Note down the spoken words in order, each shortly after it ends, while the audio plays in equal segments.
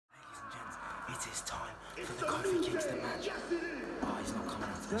It is time for the Kofi Kingston match. Oh, he's not coming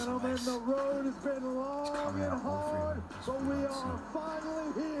out to this. Gentlemen, the road has been long and hard, but we are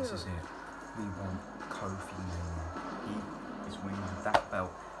finally here. This is it. We want Kofimania. He is winning that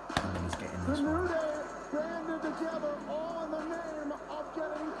belt, and then he's getting this one. The New Day banded together all in the name of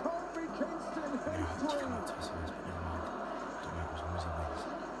getting Kofi Kingston his dream.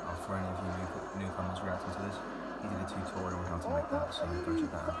 For any of you newcomers reacting to this, he did a tutorial on how to make that, so go check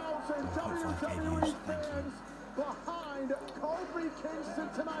that out. 1.5k views, thank you. Behind Kofi Kingston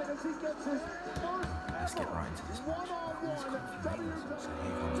tonight as he gets his first Let's get right into this match. So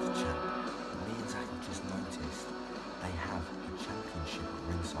here comes the champ. Me and Zach have just noticed they have a championship at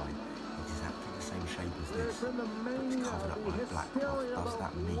ringside. It's exactly the same shape as this, but it's covered up by a black cloth. Does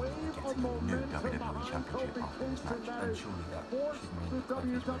that mean we're getting a new WWE championship after this match? And surely that should mean that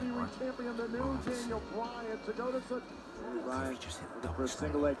Kofi's winning, right? Kofi just hit the double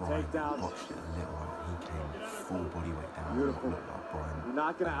single leg takedown. Botched it a little, and he came full body weight down. Beautiful. Looked like Brian. You're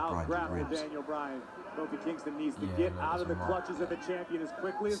not going to out-grapple Daniel Bryan. Kofi Kingston needs to get out of the clutches of the champion as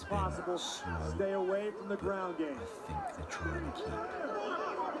quickly as possible. Stay away from the ground game. I think they're trying to keep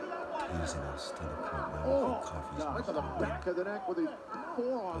teasing us to the point where we think Kofi's not to the back of the neck with these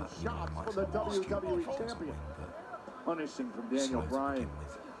forearm shots from the WWE champion. Punishing from Daniel Bryan.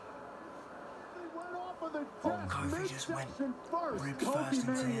 Kofi just went rib first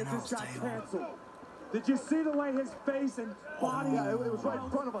into the announce table. Did you see the way his face and body? Yeah, it was right in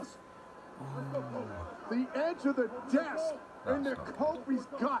front of us. The edge of the desk into Kofi's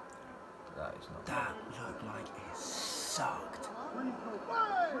gut. That is not. That looked like it sucked.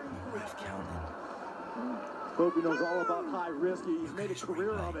 Ref counting. Kofi knows all about high risk. He's made a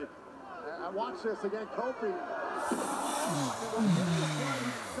career of it. Watch this again, Kofi.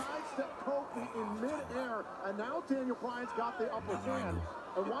 Sidestep Kofi in mid-air, and now Daniel Bryan's got the upper hand.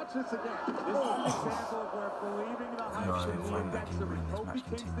 And watch this again. This is an example of where believing the hype should be effective. Kofi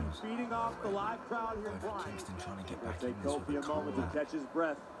Kingston feeding off the live crowd here in Bryan. Kingston trying to get back in this. Kofi a moment to catch his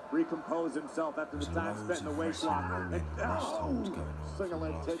breath, recompose himself after the time spent in the waist lock. And single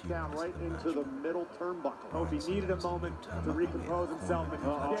leg takedown right into the middle turnbuckle. Kofi needed a moment to recompose himself. And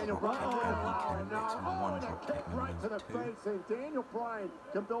Daniel Bryan, kick right to the face. And Daniel Bryan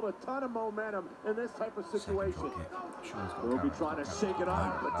can build a ton of momentum in this type of situation. He'll be trying to shake it off,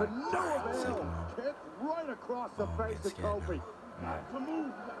 but to no avail. Kick right across the face of Kofi.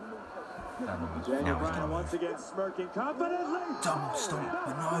 Daniel Bryan once again smirking confidently. Double stomp,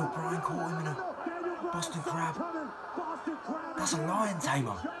 but no, Bryan caught him in a Boston Crab. That's a lion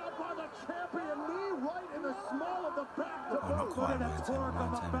tamer. Oh, not quite a lion tamer.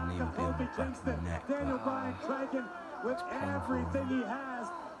 Lion tamer knee would be on the back of the neck. Daniel Bryan striking with everything he has.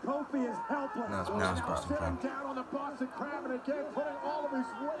 Kofi is helpless. Now it's Boston Crab. Down on the Boston Crab and again putting all of his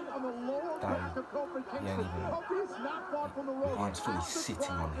weight on the lower back of Kofi Kingston. Kofi is not far from the rope. Bryan's fully sitting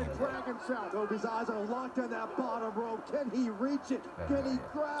on him. Kofi's eyes are locked on that bottom rope. Can he reach it? Can he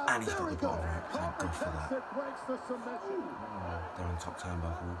grab? And he's got the bottom rope. Thank God for that. Breaks the submission. They're on top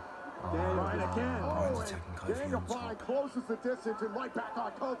turnbuckle. Bryan again. Bryan's attacking Kofi. Daniel Bryan closes the distance and right back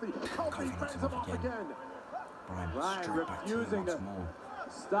on Kofi. Kofi fends him off again. Bryan refusing to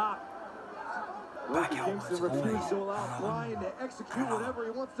stop. Kofi Kingston refused to allow Bryan to execute whatever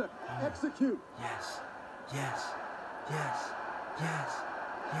he wants to execute. Yes, yes, yes, yes,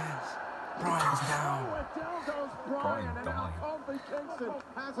 yes. Bryan's down. Down goes Bryan, and now Kofi Kingston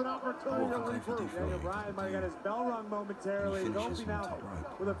has an opportunity to regroup. Daniel Bryan might have got his bell rung momentarily. Kofi now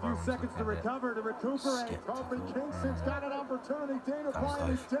with a few seconds to recover, to recuperate. Kofi Kingston's got an opportunity. Daniel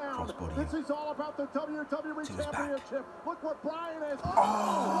Bryan is down. This is all about the WWE Championship. Look what Bryan is.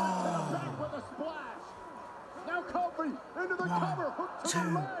 Right to the back with a splash. Now Kofi into the cover. Hook to the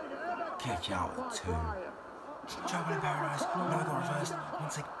leg. Kick out at 2. Trouble in Paradise, no got reversed.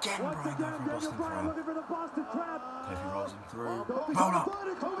 Once again, Bryan going for Boston Crab. Kofi rolls him through. Roll up. 1,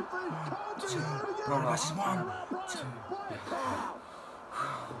 2. Roll reverses 1, 2.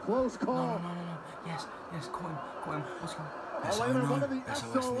 Close call. No. Yes, caught him. What's going on? One of the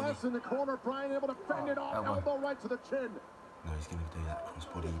SOS in the corner. Bryan able to fend it off. Elbow right to the chin. No, he's going to do that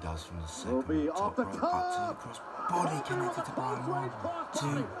crossbody he does from the second. Will be off the top. Up to the crossbody connected to Bryan. 1,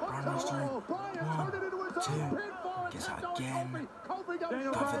 2. Bryan rolls through. 1, 2. Gets out again. Go for the bell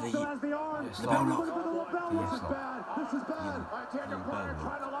lock. This is bad. Daniel Bryan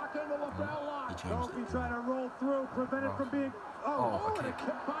trying to lock into the bell lock. Kofi trying to roll through, prevent it from being. And a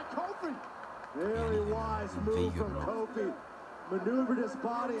kick by Kofi. Really wise move from Kofi. Maneuvered his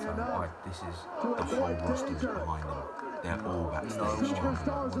body enough to avoid danger. Behind him. They're all backstage. No one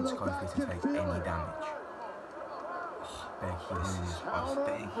wants Kofi to take any damage. beg he loses. I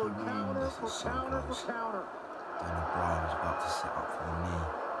beg he wins. This is so close. Daniel Bryan was about to set up for the knee.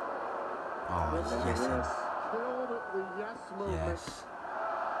 Oh, he's yesing. Yes.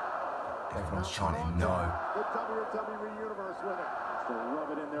 Everyone's chanting no. The WWE Universe winner. So rub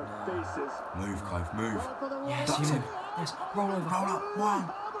it in their faces. Move, Cove, move. Yes, Ducks you it. Yes, roll over. Roll up. 1,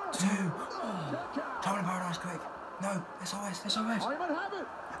 2. Trouble in Paradise, quick. No, SOS. SOS. Oh, you might have it.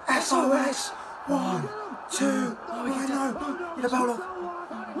 SOS. 1, 2. Oh, wait, no. Get the bell off.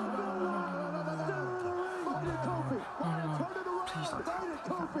 Please don't tap.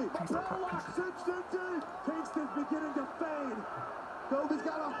 Kingston's beginning to fade. Kofi's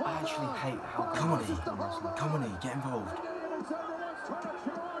got a hold. I actually hate how good Come on, he is in wrestling. Come on, get involved.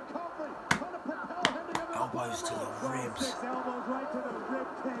 Elbows to the ribs. Elbows right to the rib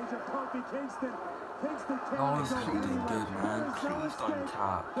cage of Kofi Kingston. Kingston No, He's he's not doing good, man. Please don't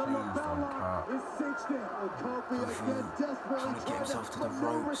tap. Please don't tap. is cinched in. Kofi again desperately Trying to get himself to the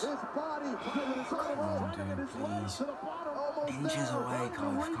ropes. his body. Come on, dude, please. Inches away,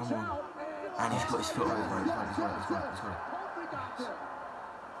 Cove, come on. And he's got his foot on the rope. He's got it.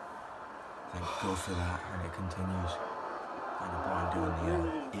 Thank God for that, and it continues. Daniel Bryan doing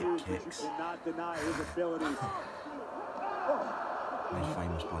the hip kicks. Cannot deny his abilities. Made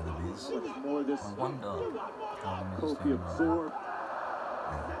famous by the Miz. Much more this I wonder how the Miz is Kofi doing. absorbed.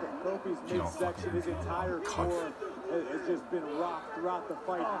 Kofi's midsection, his entire core has just been rocked throughout the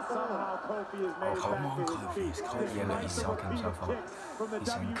fight. And somehow Kofi has made it come back on, to his Kofi, feet. it's Kofi. Yeah, look, he's sucking himself up. From the He's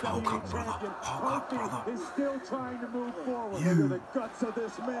saying, WWE "Hulk up, brother. champion, Hulk up, brother." Kofi is still trying to move forward. You. Look at the guts of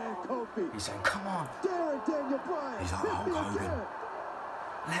this man, Kofi. He's saying, come on. Daring Daniel Bryan. He's like hit Hulk me Hogan. again.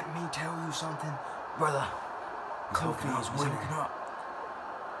 Let me tell you something, brother. Kofi is winning up.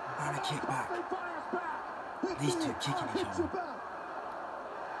 And a kick back. He fires back. These two kicking each other.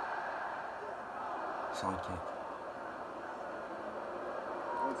 Side kick.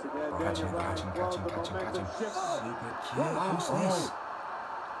 Once again, Catch him, Daniel Bryan catch him. slows the momentum shift. Super kick. What's this?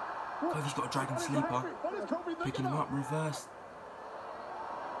 Kofi's got a dragon sleeper. Picking him up, reverse.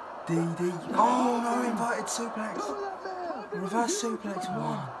 DD. Oh no, inverted suplex. Reverse suplex.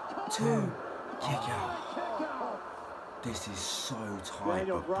 1, 2. Kick out. This is so tight,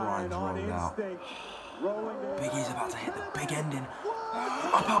 but Bryan's rolled out. Big E's about to hit the big ending.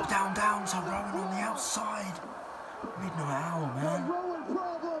 Up, down, down. So Rowan on the outside. Midnight Hour, man. No.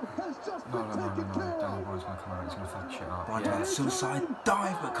 Daniel Bryan's gonna come out. He's gonna fuck shit up. Bryan doing a suicide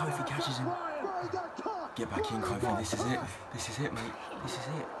dive, but Kofi catches him. Get back in, Kofi. This is it. This is it, mate. This is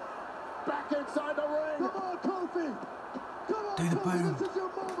it. Back inside the ring. Come on, Kofi. Do the boom.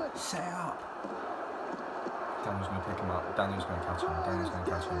 Set it up. Daniel's gonna pick him up. Daniel's gonna catch him. Daniel's gonna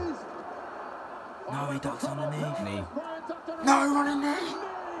catch him. No, he ducks underneath. Knee. No, running knee.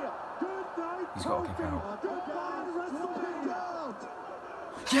 He's got to kick out.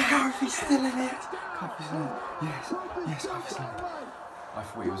 Yeah, Kofi's still in it. Kofi's in it. Yes, Kofi's in it. I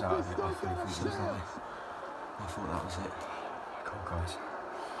thought he was out of it. I thought he was out of it. I thought that was it. Come on, guys.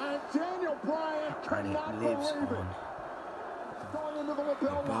 And Daniel Bryan And it lives on. The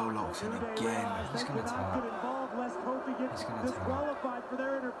bell locks in again. He's gonna tap. He's going to disqualified for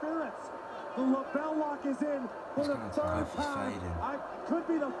their interference. The lapel lock is in for the third time. Could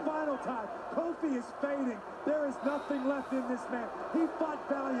be the final time. Kofi is fading. There is nothing left in this man. He fought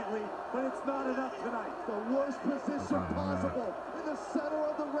valiantly, but it's not enough tonight. The worst position possible in the center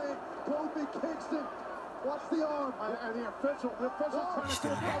of the ring. Kofi Kingston. Watch the arm. And the official trying to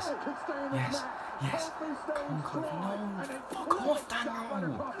still yes. Can stay in his match. Yes. Kofi stays strong. No. And a Fuck off,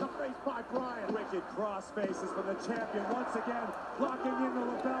 Daniel. across the face by Bryan. Wicked cross faces from the champion once again, locking in the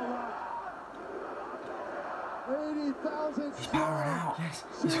lapel lock. 80,000. He's powering out. Yes.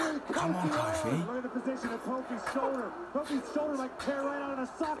 Come on, Kofi. Look at the position of Kofi's shoulder. Kofi's shoulder might tear right out of the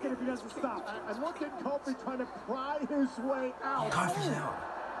socket if he doesn't stop. And look at Kofi trying to pry his way out. Kofi's out.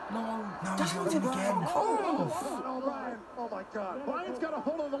 No, he's locked in again. Oh my God. Bryan's got a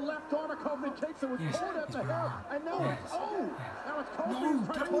hold of the left arm of Kofi Kingston. Was pulled at the hip. And now it's now it's Kofi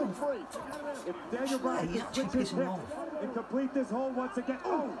trying to pull free. If Daniel Bryan can switch his hips and complete this hold once again. He's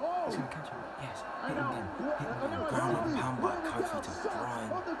gonna catch him. Yes. Hit him again. Ground and pound by Kofi to Bryan.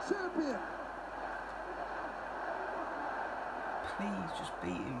 The champion. Please, just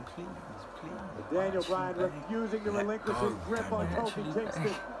beat him, please. Daniel Bryan refusing to relinquish his grip on Kofi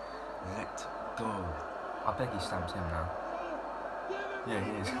Kingston. Let go. I bet he stamps him now. Yeah,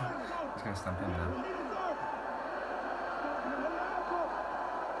 he is. He's going to stamp him now.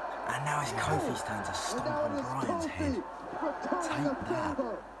 And now it's Kofi's turn to stomp on Bryan's head. Take that.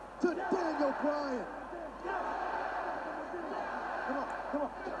 To Daniel Bryan. Come on.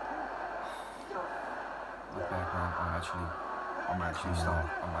 I beg. man. I'm actually starting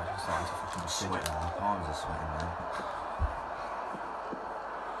to fucking sweat. My palms are sweating now.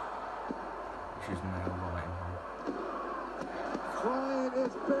 She's nail biting, man. Bryant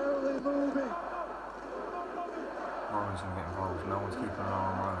is barely moving. Rollins gonna get involved. No one's keeping an eye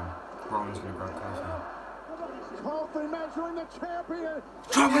on Rowan. Rollins gonna grab Kofi. Kofi measuring the champion.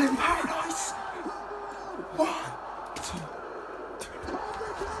 Trouble in paradise! 1, 2, 3.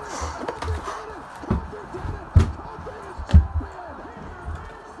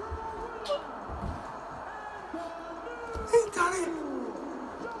 He done it!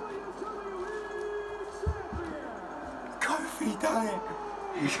 Kofi done it!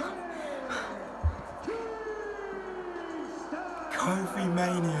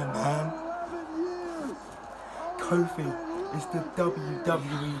 Kofimania, man. Kofi is the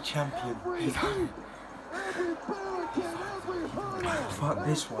WWE champion. He's done it. Fuck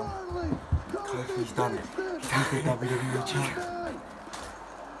this one. Kofi's done it. He's the WWE champion.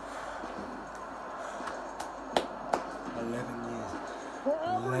 11 years.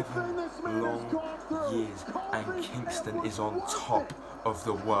 11 long years. And Kingston is on top of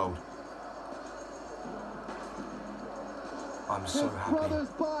the world. I'm so happy.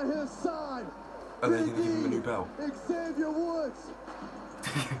 Are they going to give him a new belt?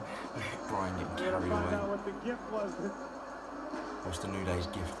 Brian getting carried away. What's the New Day's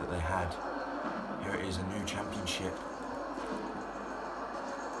gift that they had? Here it is, a new championship.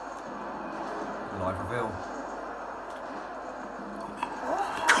 Live reveal.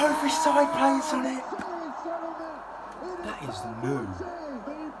 Kofi side plates on it! That is new.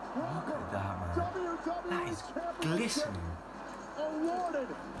 Look at that, man. That is glistening. Awarded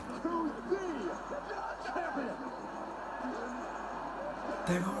to the champion.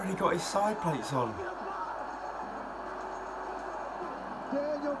 They've already got his side plates on.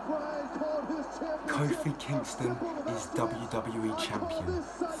 Kofi Kingston is WWE champion.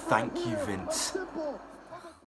 Thank you, Vince.